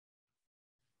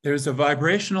There's a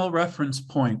vibrational reference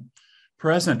point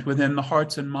present within the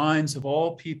hearts and minds of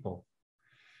all people.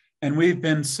 And we've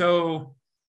been so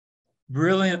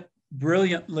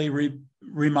brilliantly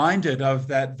reminded of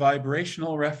that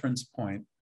vibrational reference point.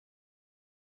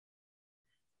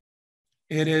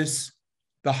 It is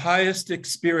the highest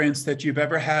experience that you've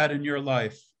ever had in your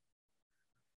life,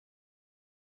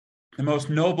 the most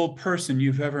noble person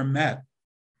you've ever met,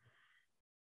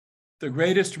 the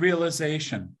greatest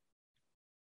realization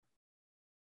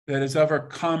that has ever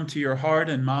come to your heart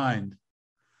and mind.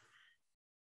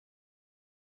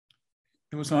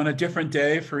 It was on a different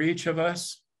day for each of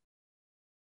us,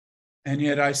 and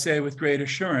yet I say with great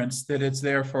assurance that it's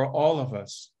there for all of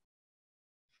us.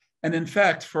 And in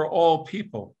fact, for all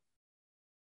people.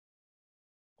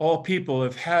 All people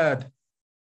have had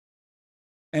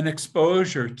an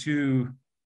exposure to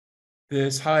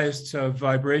this highest of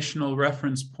vibrational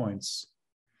reference points.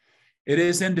 It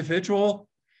is individual,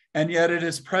 and yet it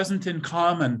is present in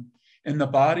common in the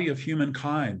body of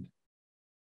humankind.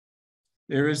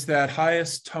 There is that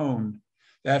highest tone,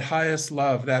 that highest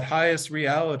love, that highest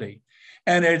reality,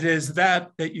 and it is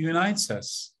that that unites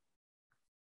us.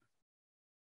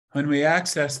 When we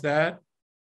access that,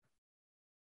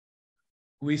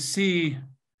 we see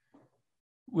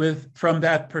from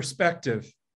that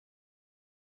perspective,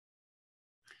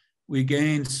 we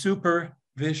gain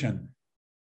supervision.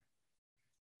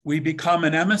 We become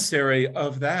an emissary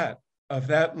of that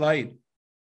light,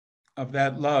 of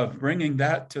that love, bringing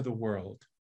that to the world.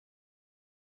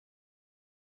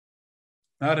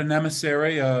 Not an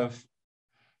emissary of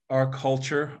our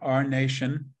culture, our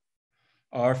nation,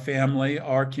 our family,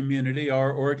 our community,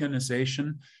 our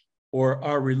organization, or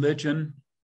our religion,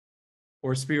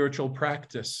 or spiritual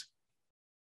practice.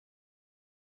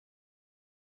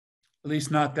 At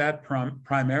least not that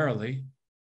primarily.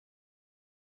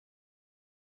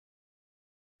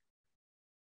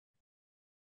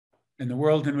 In the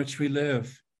world in which we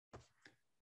live,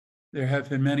 there have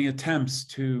been many attempts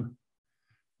to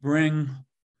bring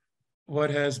what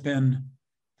has been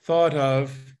thought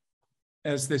of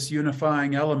as this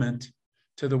unifying element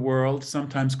to the world,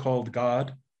 sometimes called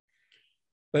God,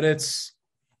 but it's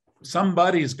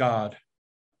somebody's God.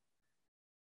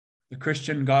 The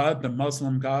Christian God, the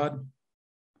Muslim God,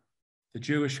 the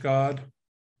Jewish God,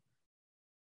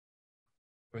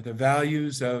 or the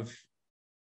values of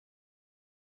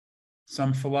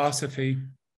some philosophy.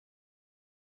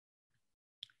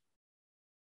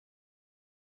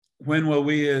 When will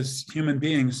we as human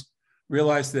beings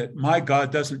realize that my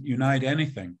God doesn't unite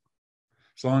anything,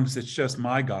 as long as it's just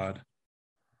my God?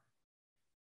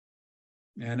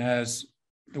 And as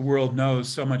the world knows,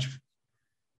 so much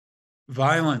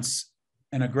violence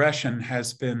and aggression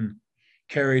has been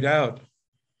carried out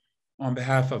on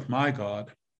behalf of my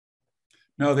God.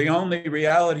 No, the only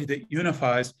reality that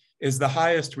unifies is the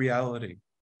highest reality,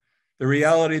 the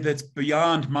reality that's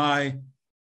beyond my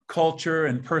culture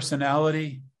and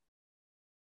personality.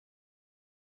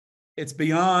 It's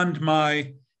beyond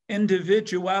my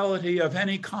individuality of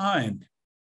any kind.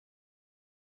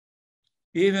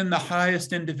 Even the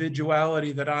highest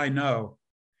individuality that I know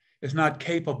is not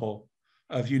capable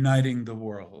of uniting the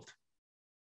world.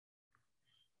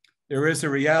 There is a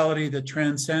reality that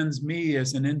transcends me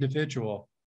as an individual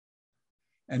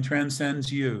and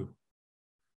transcends you.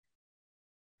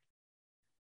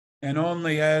 And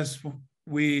only as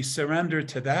we surrender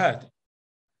to that,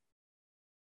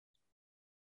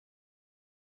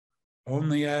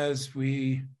 only as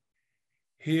we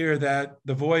hear that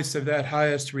the voice of that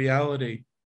highest reality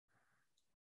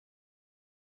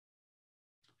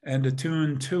and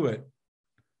attune to it,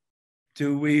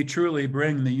 do we truly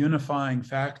bring the unifying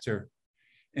factor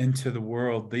into the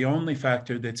world, the only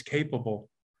factor that's capable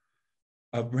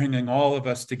of bringing all of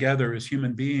us together as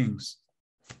human beings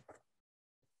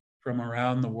from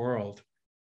around the world.